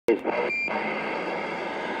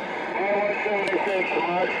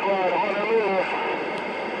Mod Squad, Honolulu.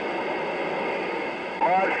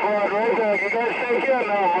 Mod Squad, right there. You guys take care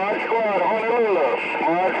now. Mod Squad, Honolulu.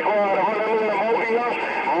 Mod Squad, Honolulu, Mobile.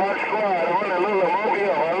 Mod Squad, Honolulu,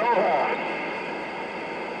 Mobile. Aloha.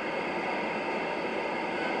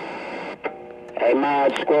 Hey,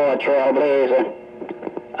 Mod Squad, Trailblazer.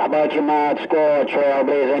 How about your Mod Squad,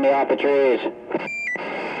 Trailblazer in the upper trees?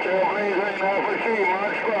 Trailblazer in the upper tree,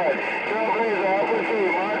 Mod Squad. Trailblazer, upper tree,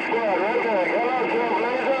 Mod Squad, right there. Hello,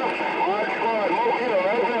 Trailblazer. Mod Squad, Mobile,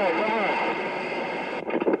 right there. Come on.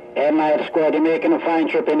 Hey, Mod Squad, you're making a fine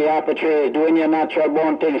trip in the upper trees, doing your natural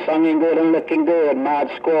born thing, sounding good and looking good, Mod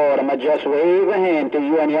Squad. I'ma just wave a hand to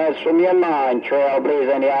you and yours from your mind,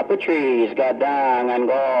 Trailblazer in the upper trees, got down and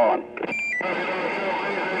gone.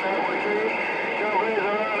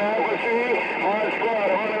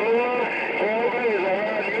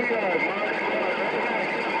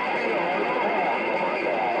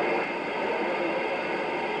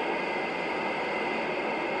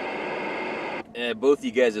 Both of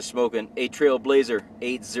you guys are smoking a Trailblazer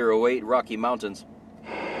 808 Rocky Mountains.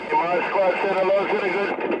 Mod Squad said hello to the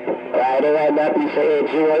good. Right away back, Mr.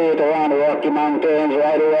 808 around the Rocky Mountains.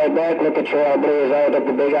 Right away back, look at Trailblazer out of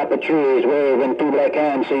the big upper trees, waving two black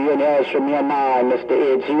hands to you and yours from your mind, Mr.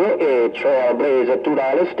 808 Trailblazer,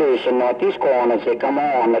 $2 station, northeast corner. Say, come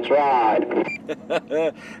on, let's ride.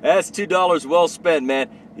 That's $2 well spent, man.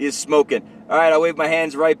 He's smoking. All right, I'll wave my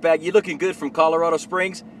hands right back. You looking good from Colorado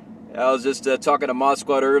Springs? I was just talking to Mod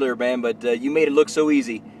Squad earlier, man, but you made it look so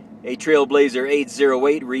easy. A Trailblazer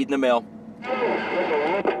 808, reading the mail. All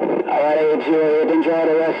right, 808, enjoy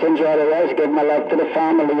the rest, enjoy the rest. Give my love to the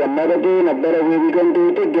family. Another day, and a better way we gonna do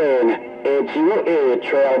it again. 808,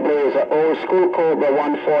 Trailblazer, old school Cobra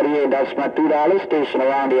 148. That's my $2 station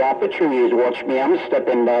around the upper trees. Watch me, I'm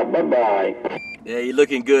stepping back. Bye-bye. Yeah, you're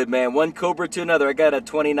looking good, man. One Cobra to another. I got a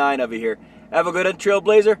 29 of you here. Have a good one,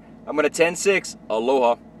 Trailblazer. I'm going to 10-6.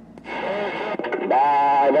 Aloha.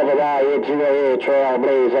 Bye, 808,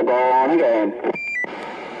 Trailblazer, go on again.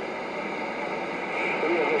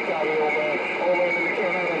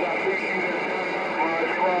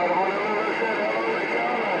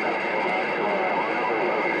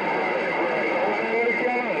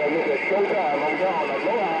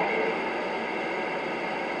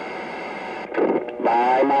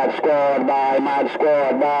 Bye, Mod Squad, bye, Mod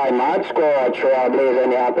Squad, bye, Mod Squad, Trailblazer in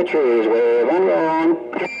the upper trees, wave and run.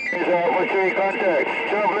 Upper tree contact.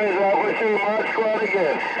 Trailblazer, upper tree, Mod Squad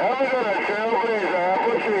again. Have a good one, Trailblazer,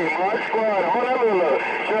 upper tree, Mod Squad, Honolulu.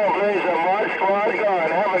 Trailblazer, Mod Squad, gone.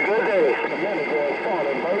 Have a good day.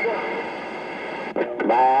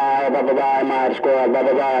 Bye, bye, Mod Squad,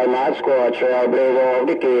 bye, Mod Squad, Trailblazer over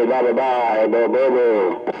the keys, bye, boo.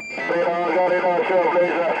 Got it on,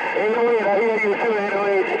 Trailblazer. 808, I hear you too,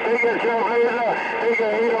 808. Take it, Trailblazer. Take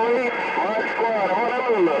it, 808. Mod Squad,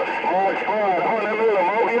 Honolulu. Mod Squad, Honolulu.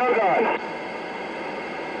 Mobile gone.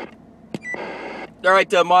 All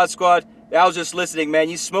right, Mod Squad. I was just listening, man.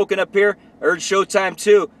 You smoking up here? I heard Showtime,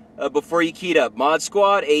 too, before you keyed up. Mod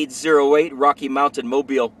Squad, 808, Rocky Mountain,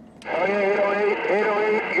 Mobile. Oh, yeah, 808,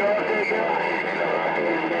 808. Go up there,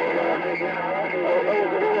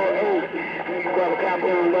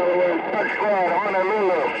 go. Mod Squad,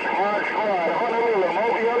 Honolulu. Mod Squad, Honolulu.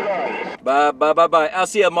 Mobile gone. Bye. I'll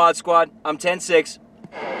see you, Mod Squad. I'm 10-6.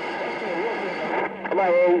 Come on,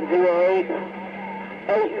 808.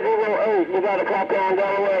 808, you got a copy on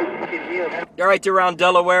Delaware? All right, to around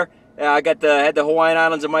Delaware. I had the Hawaiian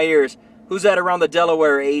Islands in my ears. Who's that around the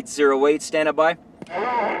Delaware 808? Standing by.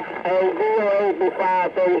 Hello? 808 be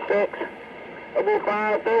 536. It'll be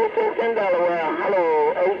 536 in Delaware.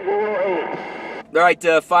 Hello, 808. All right,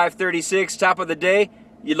 536, top of the day.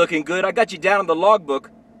 You looking good? I got you down in the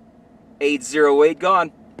logbook. 808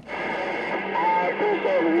 gone. I appreciate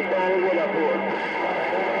it. You're standing good up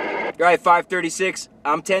here. All right, 536.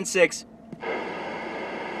 I'm 10-6.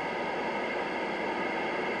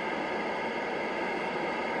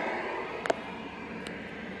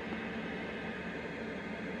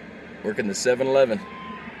 Working the 7-Eleven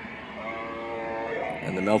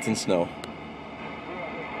and the melting snow.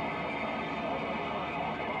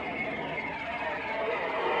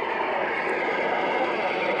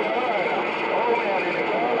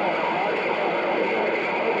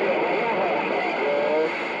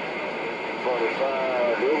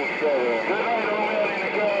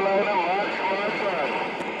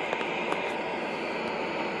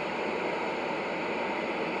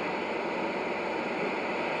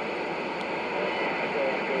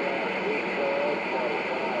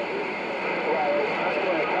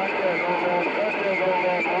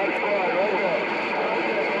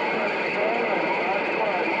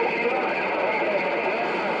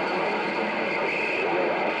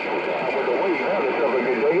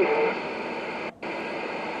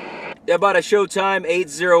 About a showtime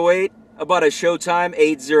 808. About a showtime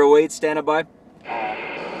 808. Standing by.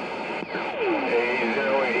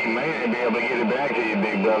 808, he may not be able to get it back to you,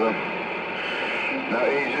 big brother. Now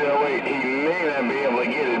 808, he may not be able to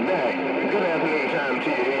get it back. Good afternoon time to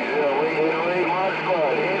you, 808, 808, Mod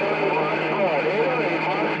Squad, 808, Mod Squad, 808,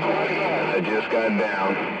 Mod Squad. I just got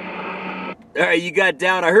down. All right, you got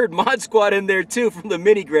down. I heard Mod Squad in there too from the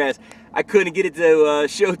mini grass. I couldn't get it to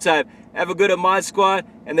showtime. Have a good Mod Squad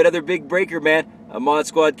and that other big breaker, man. A Mod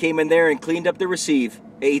Squad came in there and cleaned up the receive.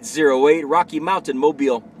 808 Rocky Mountain,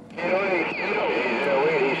 Mobile. 808, he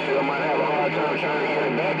still might have a hard time trying to get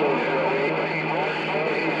it back.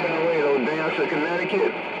 808, old Dancet,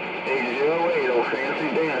 Connecticut. 808, old fancy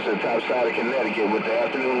Dancet, top side of Connecticut with the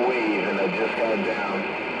afternoon wave, and I just got down.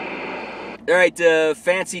 All right,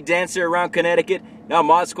 Fancy Dancer around Connecticut. Now,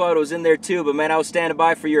 Mod Squad was in there too, but man, I was standing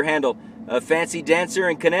by for your handle. Fancy Dancer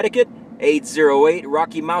in Connecticut, 808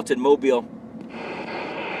 Rocky Mountain, Mobile.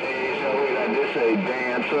 808, I just say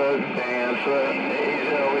Dancer,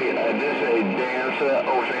 808, I just say Dancer,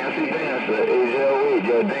 oh fancy Dancer, 808,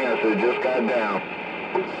 your Dancer just got down.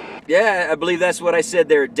 Yeah, I believe that's what I said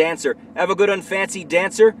there, Dancer. Have a good one, Fancy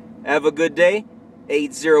Dancer. Have a good day.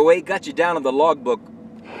 808, got you down on the logbook.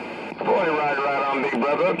 Boy, right on, big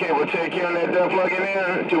brother. Okay, we'll take you on that duck plugging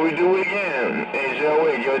in till we do it again.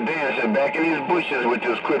 808, your Dancer back in these bushes with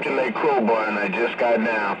this crooked leg crowbar, and I just got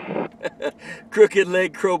down. Crooked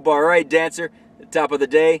leg crowbar. All right, Dancer. The top of the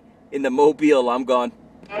day in the Mobile. I'm gone.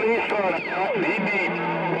 He's gone.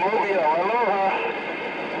 Mobile, aloha.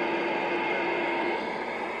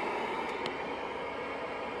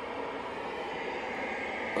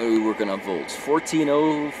 What are we working on volts?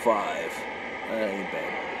 1405. That ain't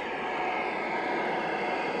bad.